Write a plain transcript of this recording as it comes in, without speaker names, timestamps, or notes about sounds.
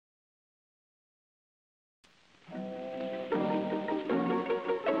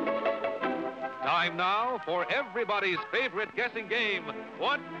Time now for everybody's favorite guessing game,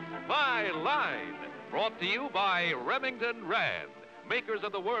 What's My Line? Brought to you by Remington Rand, makers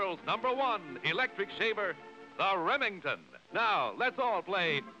of the world's #1 electric shaver, the Remington. Now, let's all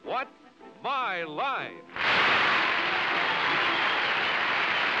play What's My Line?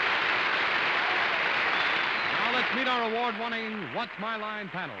 Now let's meet our award-winning What's My Line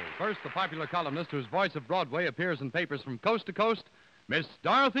panel. First, the popular columnist whose voice of Broadway appears in papers from coast to coast, Miss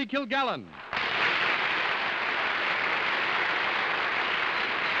Dorothy Kilgallen.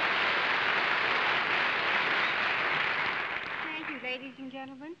 Thank you, ladies and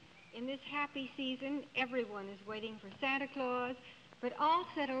gentlemen. In this happy season, everyone is waiting for Santa Claus, but all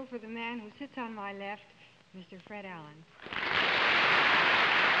settled for the man who sits on my left, Mr. Fred Allen.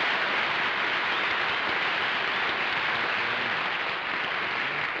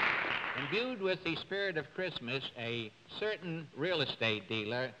 Imbued with the spirit of Christmas, a certain real estate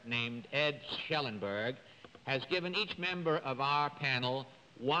dealer named Ed Schellenberg has given each member of our panel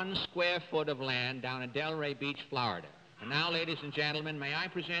 1 square foot of land down in Delray Beach, Florida. And now, ladies and gentlemen, may I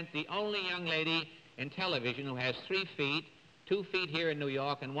present the only young lady in television who has 3 feet, 2 feet here in New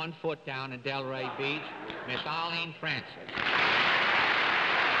York and 1 foot down in Delray Beach, Miss Arlene Francis.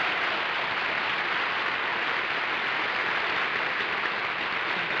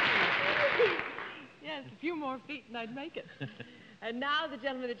 Yes, a few more feet and I'd make it. And now the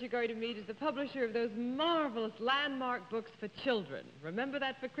gentleman that you're going to meet is the publisher of those marvelous landmark books for children. Remember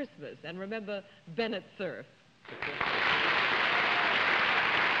that for Christmas, and remember Bennett Cerf.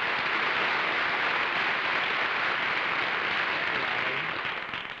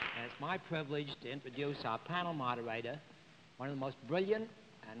 It's my privilege to introduce our panel moderator, one of the most brilliant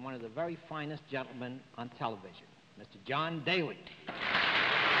and one of the very finest gentlemen on television, Mr. John Daly.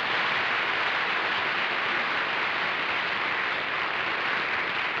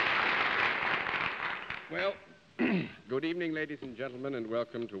 Well, good evening, ladies and gentlemen, and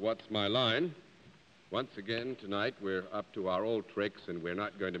welcome to What's My Line. Once again, tonight, we're up to our old tricks, and we're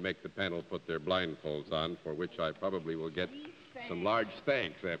not going to make the panel put their blindfolds on, for which I probably will get some large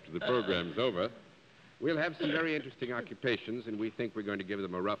thanks after the program's over. We'll have some very interesting occupations, and we think we're going to give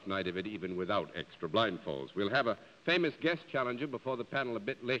them a rough night of it even without extra blindfolds. We'll have a famous guest challenger before the panel a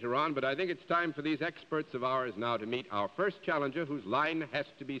bit later on, but I think it's time for these experts of ours now to meet our first challenger whose line has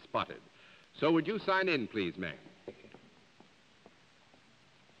to be spotted. So would you sign in, please, ma'am?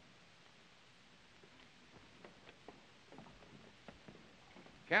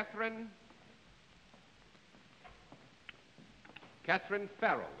 Catherine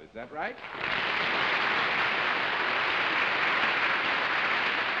Farrell, is that right?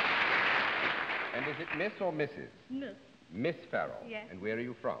 And is it Miss or Mrs.? Miss. Miss Farrell? Yes. And where are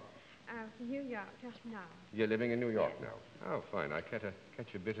you from? From New York, just now. You're living in New York now? Oh, fine. I catch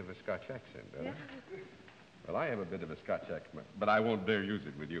a bit of a Scotch accent, don't I? Well, I have a bit of a Scotch accent, but I won't dare use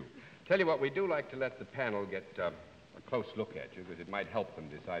it with you. Tell you what, we do like to let the panel get a close look at you, because it might help them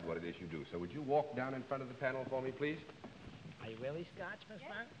decide what it is you do. So would you walk down in front of the panel for me, please? Are you really Scotch, Miss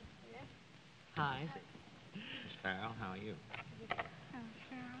Farrell? Yes. Hi. Miss Farrell, how are you? Farrell?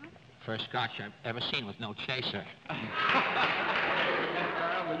 First Scotch I've ever seen with no chaser.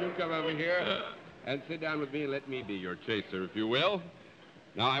 Farrell, will you come over here and sit down with me and let me be your chaser, if you will?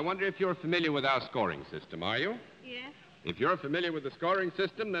 Now, I wonder if you're familiar with our scoring system, are you? Yes. If you're familiar with the scoring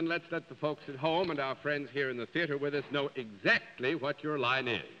system, then let's let the folks at home and our friends here in the theater with us know exactly what your line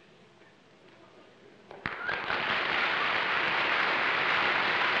is.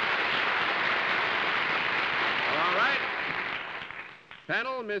 All right.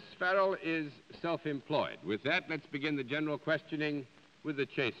 Panel, Miss Farrell is self-employed. With that, let's begin the general questioning with the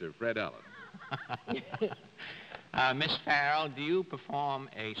chaser, Fred Allen. Miss Farrell, do you perform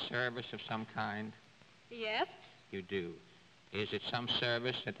a service of some kind? Yes. You do. Is it some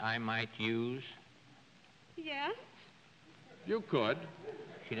service that I might use? Yes. You could.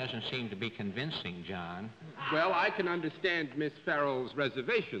 She doesn't seem to be convincing, John. Well, I can understand Miss Farrell's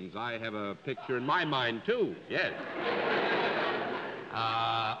reservations. I have a picture in my mind, too. Yes.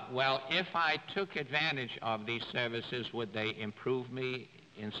 Well, if I took advantage of these services, would they improve me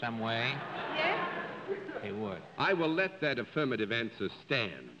in some way? Yes. They would. I will let that affirmative answer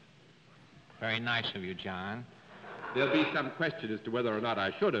stand. Very nice of you, John. There'll be some question as to whether or not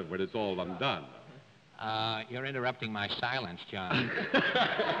I should have when it's all undone. You're interrupting my silence, John.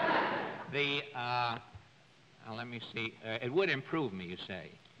 Let me see. It would improve me, you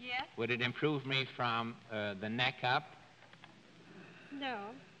say? Yes. Would it improve me from the neck up?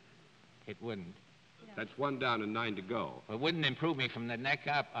 No. It wouldn't. No. That's 1 down and 9 to go. Well, it wouldn't improve me from the neck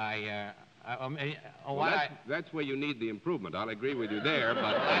up. That's where you need the improvement. I'll agree with you there,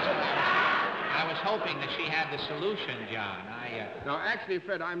 but... I was hoping that she had the solution, John. No, actually,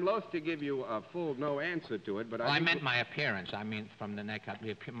 Fred, I'm loath to give you a full no answer to it, but I meant my appearance. I mean from the neck up,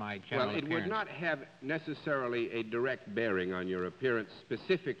 my general Well, it appearance. would not have necessarily a direct bearing on your appearance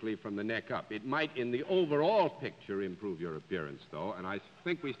specifically from the neck up. It might, in the overall picture, improve your appearance, though, and I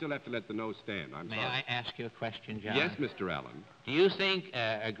think we still have to let the no stand. I'm May sorry. I ask you a question, John? Yes, Mr. Allen. Do you think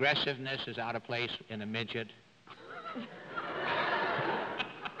aggressiveness is out of place in a midget?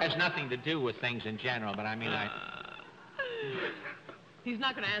 Has nothing to do with things in general, but I mean, He's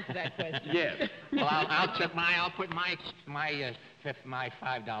not going to answer that question. Yes. Well, I'll put my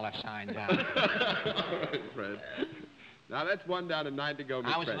 $5 sign down. All right, Fred. Now, that's 1 down and 9 to go,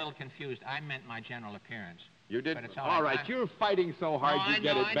 Miss I was Fred. a little confused. I meant my general appearance. You did? But it's all right. You're fighting so hard No, you I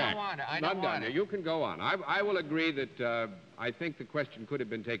get know, it I back. don't want it. I Not don't done. want it. You can go on. I will agree that I think the question could have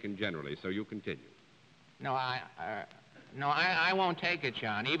been taken generally, so you continue. No, I won't take it,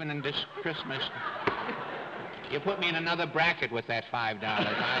 John. Even in this Christmas, you put me in another bracket with that $5.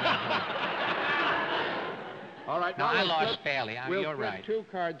 All right. No, now I we'll lost flip- fairly. We'll You're flip right. 2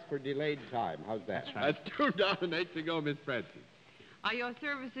 cards for delayed time. How's that? That's right. That's 2 down and 8 to go, Miss Francie. Are your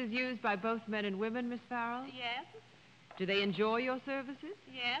services used by both men and women, Miss Farrell? Yes, Do they enjoy your services?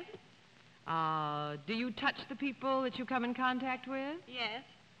 yes, Do you touch the people that you come in contact with? yes.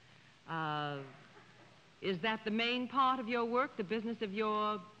 Is that the main part of your work, the business of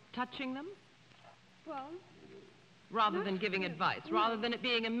your touching them? Well, Rather than giving advice, rather than it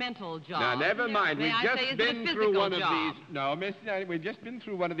being a mental job. Now, never mind. May We've I just say, is it a been through physical one job? of these. No, Miss, we've just been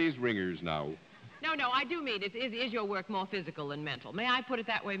through one of these ringers now. No, I do mean, is your work more physical than mental? May I put it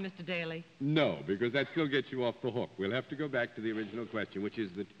that way, Mr. Daly? No, because that still gets you off the hook. We'll have to go back to the original question, which is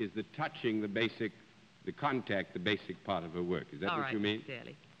the touching, the contact, the basic part of her work. Is that All what right, you mean? Mr.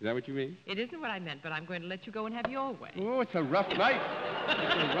 Daly. Is that what you mean? It isn't what I meant, but I'm going to let you go and have your way. Oh, it's a rough night.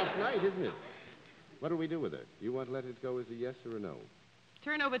 It's a rough night, isn't it? What do we do with it? You want to let it go as a yes or a no?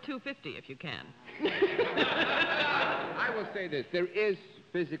 Turn over 250 if you can. I will say this. There is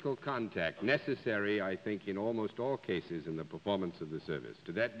physical contact necessary, I think, in almost all cases in the performance of the service.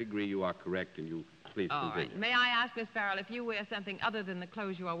 To that degree, you are correct, and you please All continue. right. May I ask, Miss Farrell, if you wear something other than the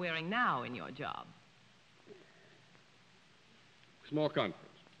clothes you are wearing now in your job? Small conference.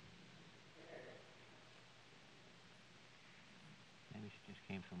 Maybe she just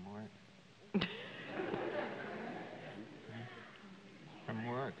came from work. From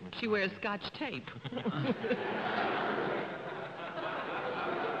work. She wears Scotch tape.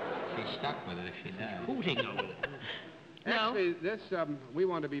 She's stuck with it if she does. Hooting over there. No. Actually, this, we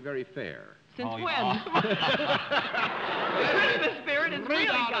want to be very fair. Since Oh, when? yeah. The Christmas spirit is 3 really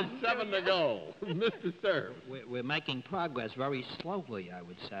down gotten and 7 to go. Mr. Sir. We're making progress very slowly, I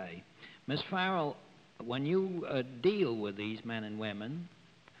would say. Miss Farrell, when you deal with these men and women,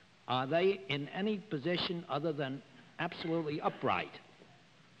 are they in any position other than absolutely upright?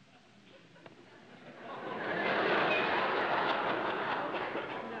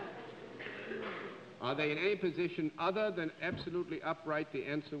 Are they in any position other than absolutely upright? The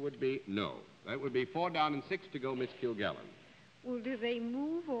answer would be no. That would be 4 down and 6 to go, Miss Kilgallen. Well, do they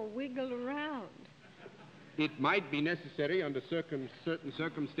move or wiggle around? It might be necessary under certain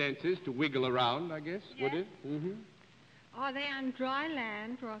circumstances to wiggle around, I guess, would it? Mm-hmm. Are they on dry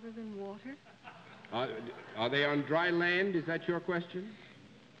land rather than water? Are they on dry land? Is that your question?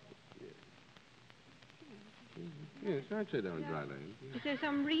 Yes, I'd say they're on dry land. Is there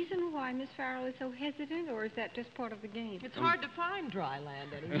some reason why Miss Farrell is so hesitant, or is that just part of the game? It's hard to find dry land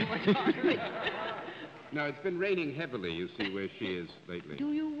anymore, Charlie. Now, it's been raining heavily, you see, where she is lately.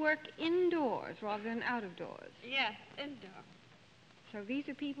 Do you work indoors rather than out of doors? Yes, indoor. So these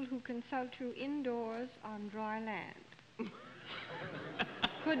are people who consult you indoors on dry land.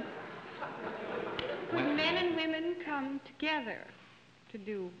 Could men and women come together to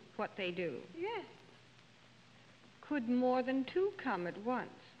do what they do? Yes, Could more than 2 come at once?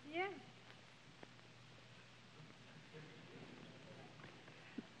 yes.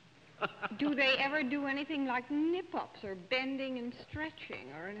 Do they ever do anything like nip-ups or bending and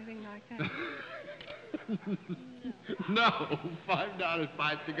stretching or anything like that? No. 5 down and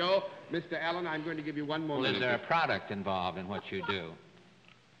 5 to go. Mr. Allen, I'm going to give you 1 more Well, is minute. there a product involved in what you do?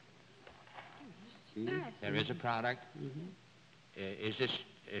 There is a product? Is this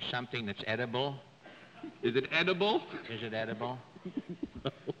something that's edible? Is it edible? Is it edible?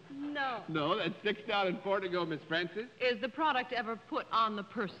 No. No, that's 6 down and 4 to go, Miss Francis. Is the product ever put on the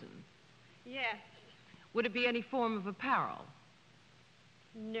person? Yes. Would it be any form of apparel?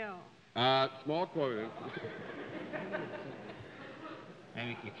 No. Small quota.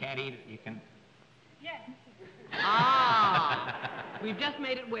 Maybe you can't eat it, you can... Yes. Ah, we've just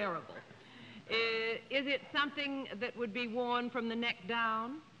made it wearable. Is it something that would be worn from the neck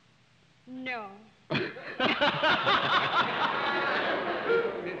down? No. Miss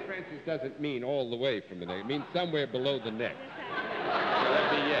Francis doesn't mean all the way from the neck. It means somewhere below the neck. So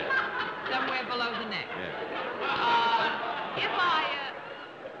that'd be yes. Somewhere below the neck. Yes.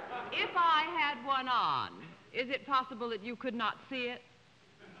 If I had one on, is it possible that you could not see it?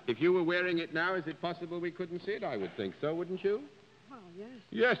 If you were wearing it now, is it possible we couldn't see it? I would think so, wouldn't you? Well, yes.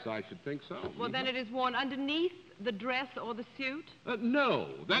 Yes, I should think so. Well, then it is worn underneath the dress or the suit? No,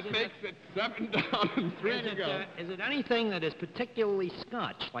 that makes it 7 down and 3 to go. Is it anything that is particularly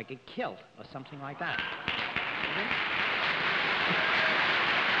Scotch, like a kilt or something like that?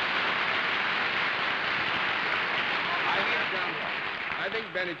 I think,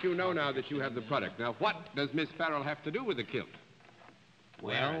 Bennett, you know now that you have the product. Now, what does Miss Farrell have to do with the kilt?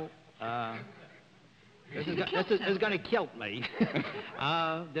 Well, this is going to kilt me.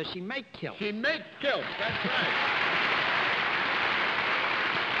 Does she make kilts? She makes kilts, that's right.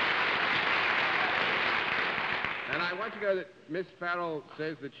 And I want you to know that Miss Farrell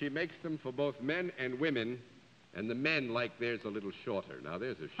says that she makes them for both men and women, and the men like theirs a little shorter. Now,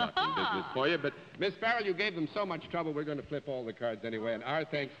 there's a shocking business for you, but Miss Farrell, you gave them so much trouble, we're going to flip all the cards anyway, and our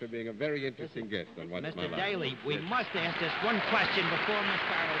thanks for being a very interesting guest on What's My Mr. Life. Daly, we must ask this one question before Miss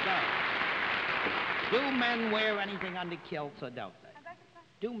Farrell goes. Do men wear anything under kilts or don't they?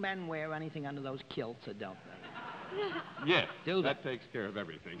 Do men wear anything under those kilts or don't they? Yes, Do that takes care of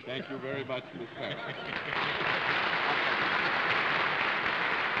everything. Thank you very much, Miss Farrell.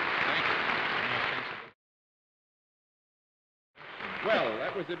 Well,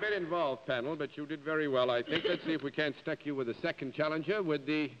 that was a bit involved, panel, but you did very well, I think. Let's see if we can't stuck you with a second challenger. Would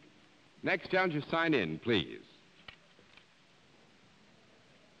the next challenger sign in, please?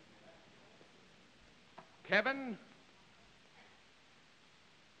 Kevin?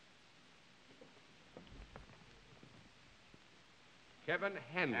 Kevin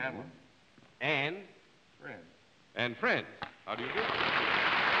Hanlon. And? Friends. And friends. How do you do?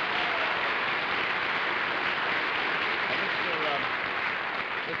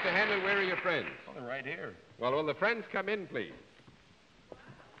 Mr. Hanlon, where are your friends? Oh, they're right here. Well, will the friends come in, please?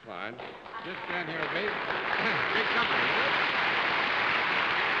 Fine. Just stand here with me. Big company, isn't it?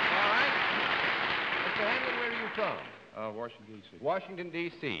 All right. Mr. Hanlon, where are you from? Washington, D.C. Washington,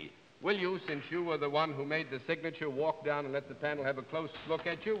 D.C. Will you, since you were the one who made the signature, walk down and let the panel have a close look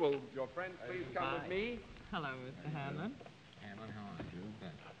at you? Will your friends please come with me? Hello, Mr. Hanlon. Hanlon, how are you?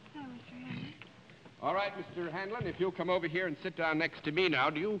 Hello, Mr. Hanlon. All right, Mr. Hanlon, if you'll come over here and sit down next to me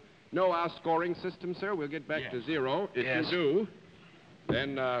now. Do you know our scoring system, sir? We'll get back to 0. If Yes. you do,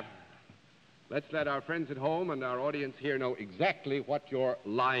 then let's let our friends at home and our audience here know exactly what your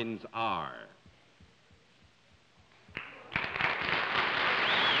lines are.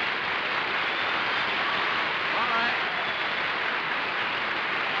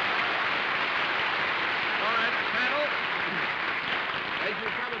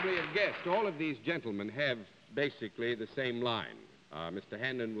 Have guessed, all of these gentlemen have basically the same line. Mr.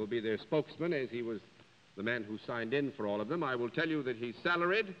 Hanlon will be their spokesman, as he was the man who signed in for all of them. I will tell you that he's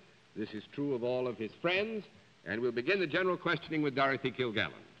salaried. This is true of all of his friends. And we'll begin the general questioning with Dorothy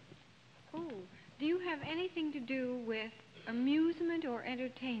Kilgallen. Oh, do you have anything to do with amusement or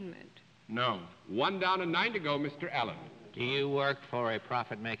entertainment? No. 1 down and 9 to go, Mr. Allen. Do you work for a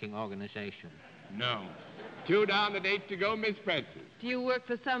profit-making organization? No. 2 down and 8 to go, Miss Francis. Do you work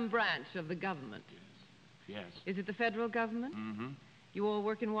for some branch of the government? Yes. Is it the federal government? Mm-hmm. You all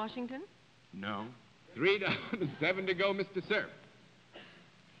work in Washington? No. 3 down and 7 to go, Mr. Cerf.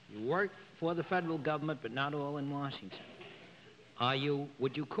 You work for the federal government, but not all in Washington.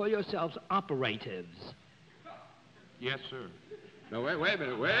 Would you call yourselves operatives? Yes, sir. No, wait a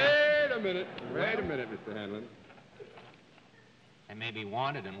minute. Wait a minute, Mr. Hanlon. They may be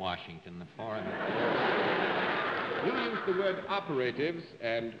wanted in Washington, the foreign. You used the word operatives,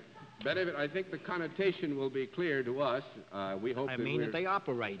 and Benedict, I think the connotation will be clear to us. We hope I that mean we're... that they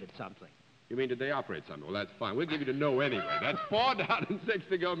operate at something. You mean, did they operate something? Well, that's fine. We'll give you to know anyway. That's 4 down and 6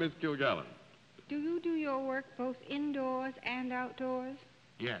 to go, Miss Kilgallen. Do you do your work both indoors and outdoors?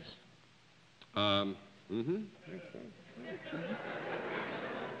 Yes. Mm-hmm.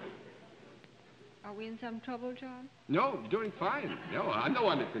 Are we in some trouble, John? No, doing fine. No, I'm the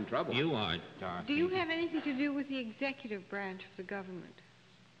one that's in trouble. You are, Dorothy. Do you have anything to do with the executive branch of the government?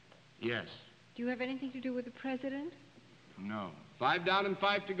 Yes. Do you have anything to do with the president? No. 5 down and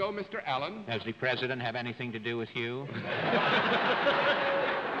 5 to go, Mr. Allen. Does the president have anything to do with you?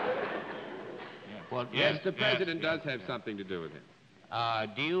 Well, yes, the president does have something to do with him.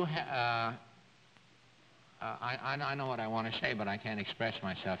 Do you I know what I want to say, but I can't express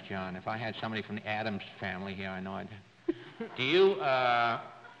myself, John. If I had somebody from the Addams family here, I know I'd... Do you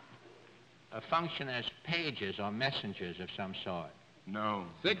function as pages or messengers of some sort? No.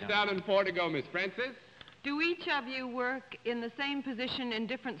 6 down and 4 to go, Miss Francis. Do each of you work in the same position in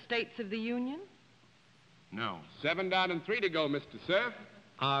different states of the Union? No. 7 down and 3 to go, Mr. Cerf.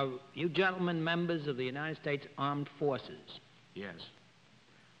 Are you gentlemen members of the United States Armed Forces? Yes.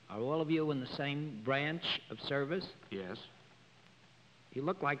 Are all of you in the same branch of service? Yes. You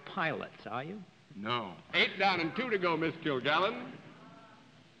look like pilots, are you? No. 8 down and 2 to go, Miss Kilgallen.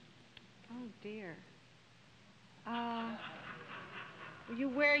 Oh, dear. You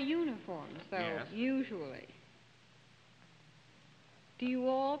wear uniforms, though, Yes. usually. Do you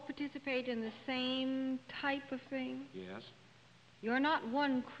all participate in the same type of thing? Yes. You're not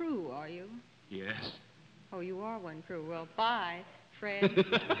one crew, are you? Yes. Oh, you are one crew. Well, bye, Fred.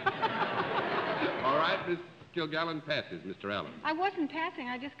 All right, Miss Kilgallen passes, Mr. Allen. I wasn't passing.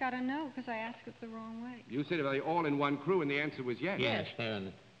 I just got a no because I asked it the wrong way. You said are they all in one crew, and the answer was yes. Yes,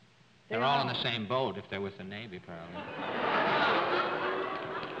 they're all in the same boat if they're with the Navy, probably.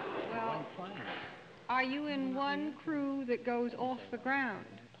 Well, are you in one crew that goes off the ground?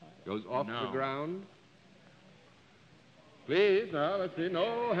 Goes off No. the ground. Please, now, let's see.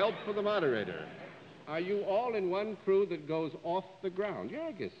 No help for the moderator. Are you all in one crew that goes off the ground? Yeah,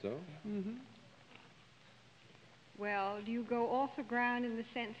 I guess so. Mm-hmm. Well, do you go off the ground in the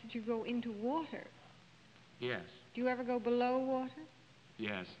sense that you go into water? Yes. Do you ever go below water?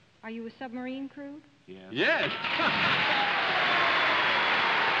 Yes. Are you a submarine crew? Yes. Yes.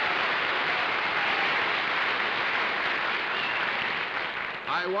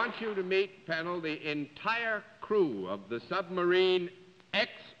 I want you to meet, panel, the entire crew of the submarine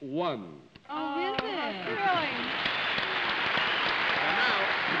X-1. Oh, is it? Thrilling. And now,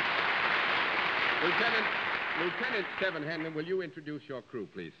 Lieutenant Seven Hanlon, will you introduce your crew,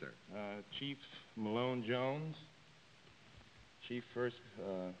 please, sir? Chief Malone Jones, Chief First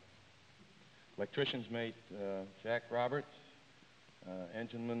Electrician's Mate Jack Roberts,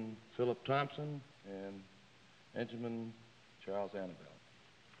 Engineman Philip Thompson, and Engineman Charles Annabelle.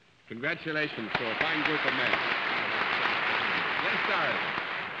 Congratulations to a fine group of men. Yes, Dorothy.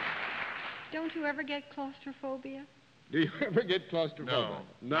 Don't you ever get claustrophobia? Do you ever get claustrophobia?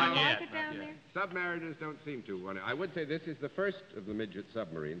 No. I No. like it down there. Submariners don't seem to. I would say this is the first of the midget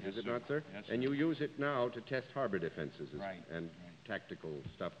submarines, Yes, is it sir. not, sir? Yes, And sir. you use it now to test harbor defenses Right, and right. tactical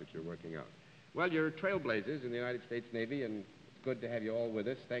stuff that you're working out. Well, you're trailblazers in the United States Navy, and it's good to have you all with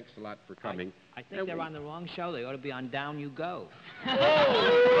us. Thanks a lot for coming. I think they're on the wrong show. They ought to be on Down You Go.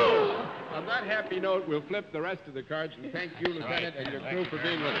 On that happy note, we'll flip the rest of the cards, and thank you, Lieutenant, and your crew for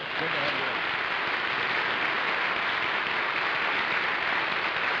being with us. Good to have you all.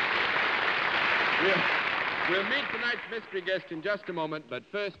 We'll meet tonight's mystery guest in just a moment, but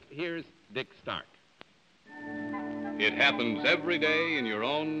first, here's Dick Stark. It happens every day in your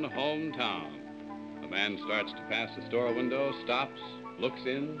own hometown. A man starts to pass the store window, stops, looks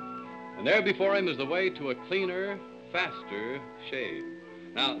in, and there before him is the way to a cleaner, faster shave.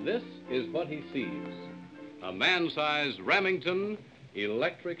 Now, this is what he sees. A man-sized Remington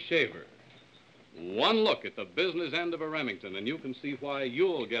electric shaver. One look at the business end of a Remington, and you can see why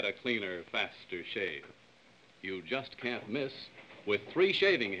you'll get a cleaner, faster shave. You just can't miss with 3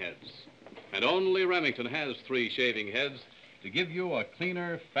 shaving heads. And only Remington has 3 shaving heads to give you a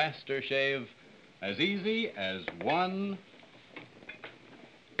cleaner, faster shave as easy as 1,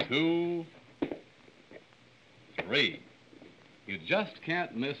 2, 3. You just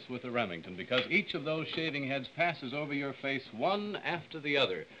can't miss with the Remington because each of those shaving heads passes over your face one after the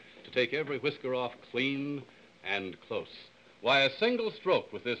other to take every whisker off clean and close. Why, a single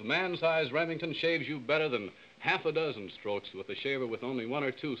stroke with this man-sized Remington shaves you better than half a dozen strokes with a shaver with only 1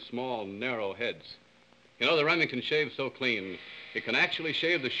 or 2 small, narrow heads. You know, the Remington shaves so clean, it can actually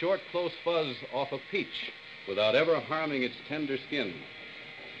shave the short, close fuzz off a peach without ever harming its tender skin.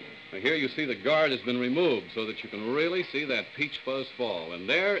 Now, here you see the guard has been removed so that you can really see that peach fuzz fall. And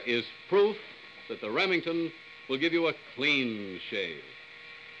there is proof that the Remington will give you a clean shave.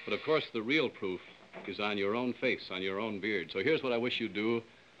 But, of course, the real proof is on your own face, on your own beard. So here's what I wish you'd do.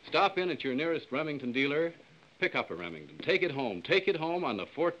 Stop in at your nearest Remington dealer, pick up a Remington, take it home. Take it home on the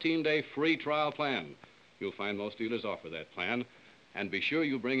 14-day free trial plan. You'll find most dealers offer that plan. And be sure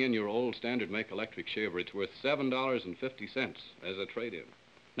you bring in your old standard make electric shaver. It's worth $7.50 as a trade-in.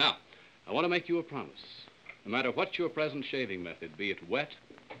 Now, I want to make you a promise. No matter what your present shaving method, be it wet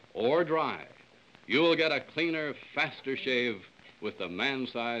or dry, you'll get a cleaner, faster shave with the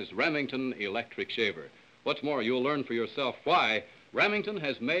man-sized Remington electric shaver. What's more, you'll learn for yourself why Remington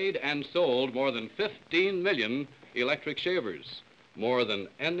has made and sold more than 15 million electric shavers, more than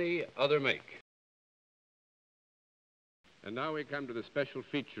any other make. And now we come to the special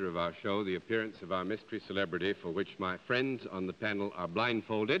feature of our show, the appearance of our mystery celebrity, for which my friends on the panel are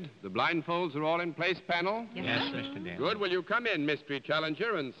blindfolded. The blindfolds are all in place, panel? Yes, Mr. Dale. Good. Will you come in, mystery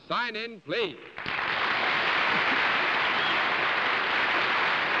challenger, and sign in, please?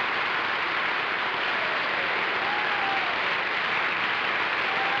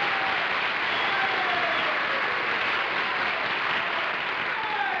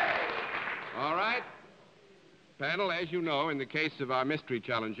 All right. Panel, as you know, in the case of our mystery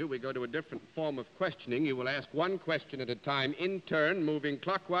challenger, we go to a different form of questioning. You will ask one question at a time in turn, moving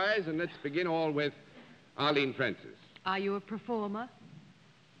clockwise, and let's begin all with Arlene Francis. Are you a performer?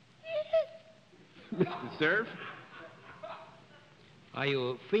 Mr. Cerf? Are you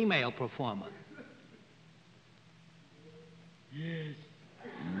a female performer? Yes.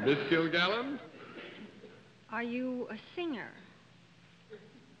 Miss Kilgallen? Are you a singer?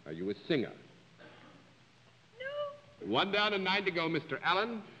 Are you a singer? No. 1 down and 9 to go, Mr.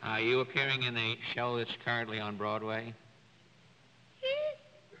 Allen. Are you appearing in a show that's currently on Broadway?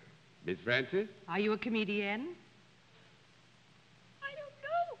 Miss Francis? Are you a comedian? I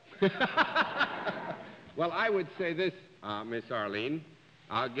don't know. Well, I would say this, Miss Arlene.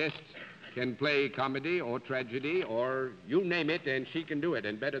 Our guest can play comedy or tragedy or you name it, and she can do it,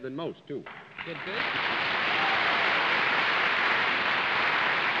 and better than most, too. Good.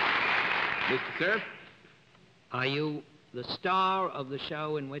 Mr. Cerf? Are you the star of the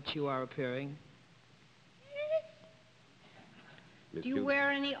show in which you are appearing? Miss Do you Gil-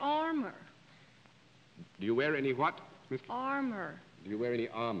 wear any armor? Do you wear any what, Miss? Armor. Do you wear any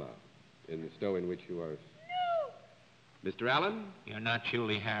armor in the show in which you are? No. Mr. Allen? You're not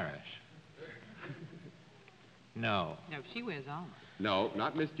Julie Harris. No. No, she wears armor. No,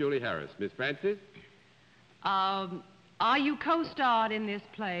 not Miss Julie Harris. Miss Francis? Are you co-starred in this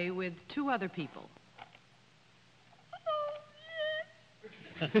play with 2 other people?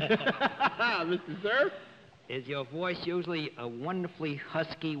 Mr. Cerf? Is your voice usually a wonderfully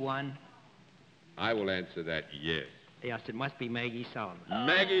husky one? I will answer that yes. Yes, it must be Maggie Sullivan.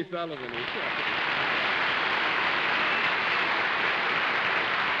 Maggie Sullivan is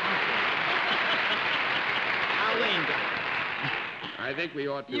Arlene. I think we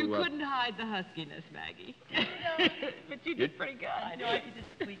ought to... You couldn't hide the huskiness, Maggie. But you did pretty good. I know, you just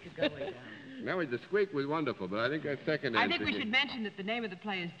squeak a go way down. No, the squeak was wonderful, but I think that second I answer... think we should mention that the name of the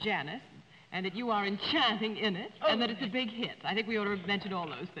play is Janice, and that you are enchanting in it, and that it's a big hit. I think we ought to mention all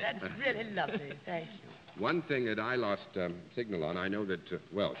those things. That's really lovely. Thank you. One thing that I lost signal on, I know that,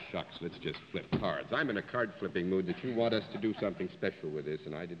 well, shucks, let's just flip cards. I'm in a card-flipping mood that you want us to do something special with this,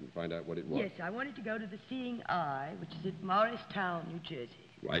 and I didn't find out what it was. Yes, I wanted to go to the Seeing Eye, which is at Morristown, New Jersey.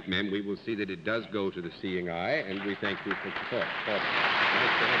 Right, ma'am, we will see that it does go to the Seeing Eye, and we thank you for support. Nice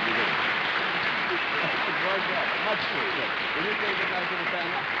to have you with us. Much appreciated. Will you say good night to the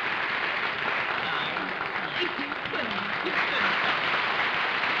family?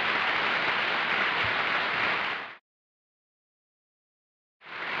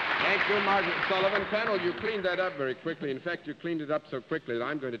 Thank you, Margaret Sullivan. Panel, you cleaned that up very quickly. In fact, you cleaned it up so quickly that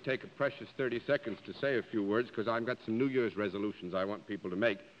I'm going to take a precious 30 seconds to say a few words because I've got some New Year's resolutions I want people to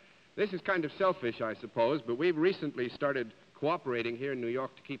make. This is kind of selfish, I suppose, but we've recently started cooperating here in New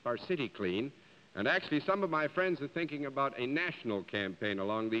York to keep our city clean. And actually, some of my friends are thinking about a national campaign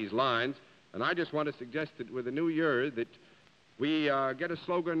along these lines. And I just want to suggest that with the new year that we get a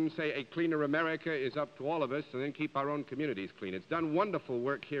slogan, say, a cleaner America is up to all of us, and then keep our own communities clean. It's done wonderful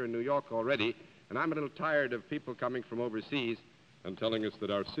work here in New York already, and I'm a little tired of people coming from overseas and telling us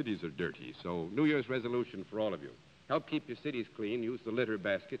that our cities are dirty. So, New Year's resolution for all of you. Help keep your cities clean, use the litter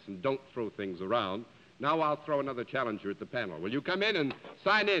baskets, and don't throw things around. Now I'll throw another challenger at the panel. Will you come in and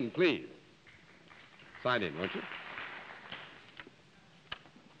sign in, please? Sign in, won't you?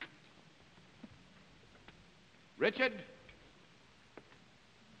 Richard?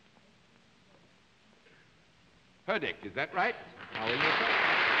 Herdick, is that right? How are you, sir?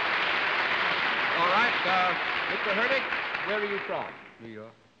 All right, Mr. Herdick, where are you from? New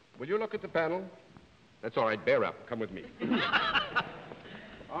York. Will you look at the panel? That's all right, bear up. Come with me.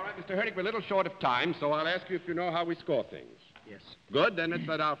 All right, Mr. Herdick, we're a little short of time, so I'll ask you if you know how we score things. Yes. Good, then let's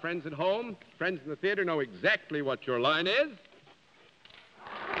let our friends at home, friends in the theater, know exactly what your line is.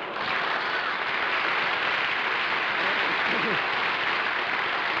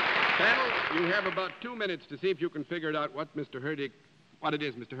 Panel, you have about 2 minutes to see if you can figure it out what it is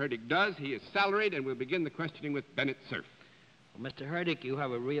Mr. Herdick does. He is salaried, and we'll begin the questioning with Bennett Cerf. Well, Mr. Herdick, you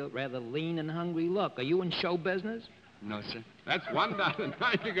have a rather lean and hungry look. Are you in show business? No, sir. That's 1 down and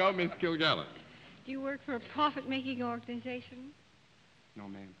 5 to go, Miss Kilgallen. Do you work for a profit-making organization? No,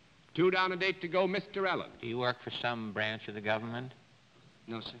 ma'am. 2 down and 8 to go, Mr. Allen. Do you work for some branch of the government?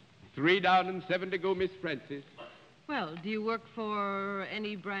 No, sir. 3 down and 7 to go, Miss Francis. Well, do you work for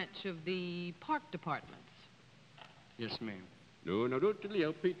any branch of the park departments? Yes, ma'am. No, to the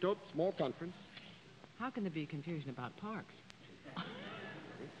LP Top, small conference. How can there be confusion about parks?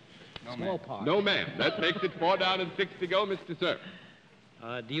 No, Small ma'am. part. No, ma'am. That makes it 4 down and 6 to go, Mr. Sir.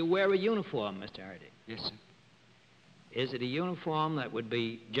 Do you wear a uniform, Mr. Hardy? Yes, sir. Is it a uniform that would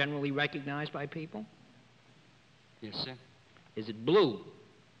be generally recognized by people? Yes, sir. Is it blue?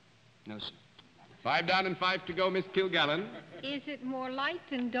 No, sir. 5 down and 5 to go, Miss Kilgallen. Is it more light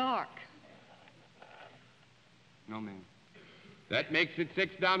than dark? No, ma'am. That makes it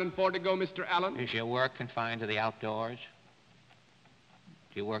 6 down and 4 to go, Mr. Allen. Is your work confined to the outdoors?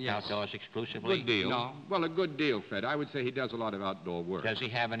 Do you work Yes. outdoors exclusively? Good deal. No. Well, a good deal, Fred. I would say he does a lot of outdoor work. Does he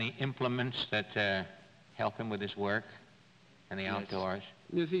have any implements that help him with his work in the Yes. outdoors?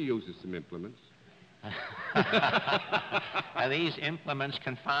 Yes, he uses some implements. Are these implements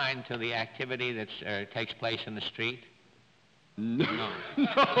confined to the activity that takes place in the street? No.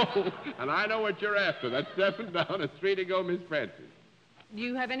 No. And I know what you're after. That's 7 down and 3 to go, Miss Francis. Do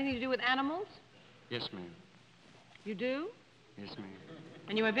you have anything to do with animals? Yes, ma'am. You do? Yes, ma'am.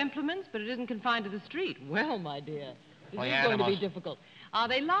 And you have implements, but it isn't confined to the street. Well, my dear, this Well, is the going to be animals- difficult. Are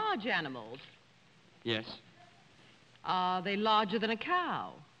they large animals? Yes. Are they larger than a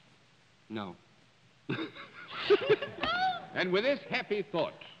cow? No. And with this happy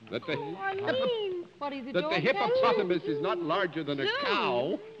thought that the, Arlene! What is it, that the hippopotamus is not larger than a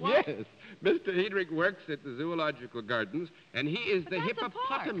cow. What? Yes. Mr. Hedrick works at the Zoological Gardens, and he is But the that's a park.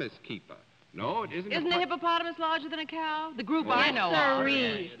 hippopotamus keeper. No, it isn't. Isn't a park. hippopotamus larger than a cow? The group I know of.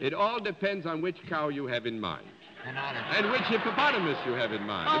 Sirree. It all depends on which cow you have in mind. And I don't- And which hippopotamus you have in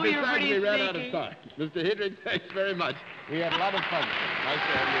mind. Oh, And you're besides, pretty we ran out of sneaky. time. Mr. Hedrick, thanks very much. We had a lot of fun. Nice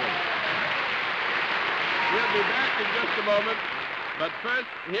to have you in. We'll be back in just a moment. But first,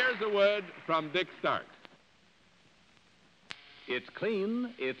 here's a word from Dick Stark. It's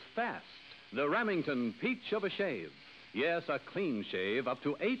clean, it's fast. The Remington Peach of a Shave. Yes, a clean shave up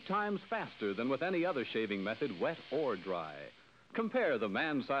to 8 times faster than with any other shaving method, wet or dry. Compare the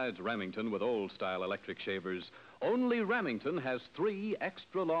man-sized Remington with old-style electric shavers. Only Remington has 3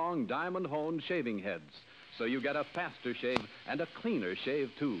 extra-long diamond-honed shaving heads, so you get a faster shave and a cleaner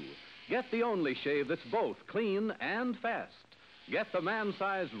shave, too. Get the only shave that's both clean and fast. Get the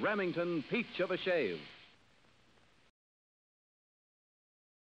man-sized Remington Peach of a Shave.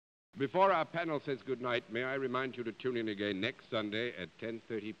 Before our panel says goodnight, may I remind you to tune in again next Sunday at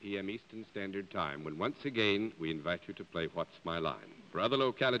 10:30 p.m. Eastern Standard Time, when once again we invite you to play What's My Line. For other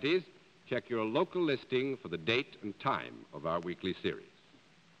localities, check your local listing for the date and time of our weekly series.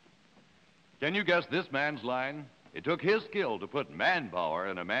 Can you guess this man's line? It took his skill to put manpower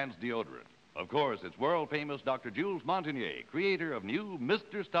in a man's deodorant. Of course, it's world-famous Dr. Jules Montagnier, creator of new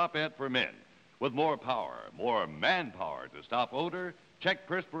Mr. Stop-It for men. With more power, more manpower to stop odor, check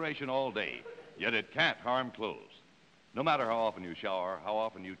perspiration all day, yet it can't harm clothes. No matter how often you shower, how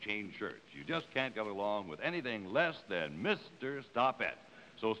often you change shirts, you just can't get along with anything less than Mr. Stop-It.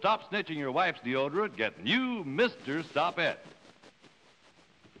 So stop snitching your wife's deodorant, get new Mr. Stop-It.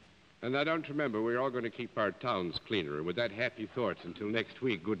 And now don't remember, we're all going to keep our towns cleaner. And with that happy thought, until next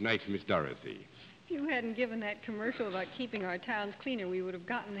week, good night, Miss Dorothy. If you hadn't given that commercial about keeping our towns cleaner, we would have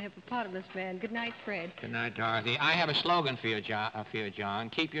gotten the hippopotamus man. Good night, Fred. Good night, Dorothy. I have a slogan for you,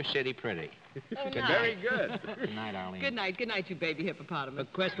 John. Keep your city pretty. Very good. Good night, Arlene. Good night, you baby hippopotamus.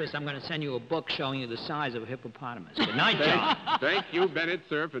 For Christmas, I'm going to send you a book showing you the size of a hippopotamus. Good night, John. Thank you, Bennett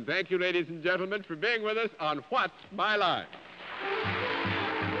Cerf, and thank you, ladies and gentlemen, for being with us on What's My Line.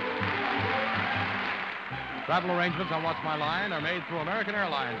 Travel arrangements on What's My Line are made through American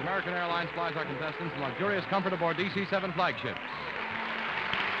Airlines. American Airlines flies our contestants in luxurious comfort aboard DC-7 flagships.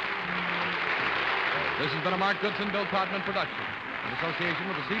 This has been a Mark Goodson, Bill Todman production in association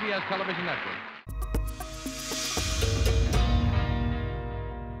with the CBS Television Network.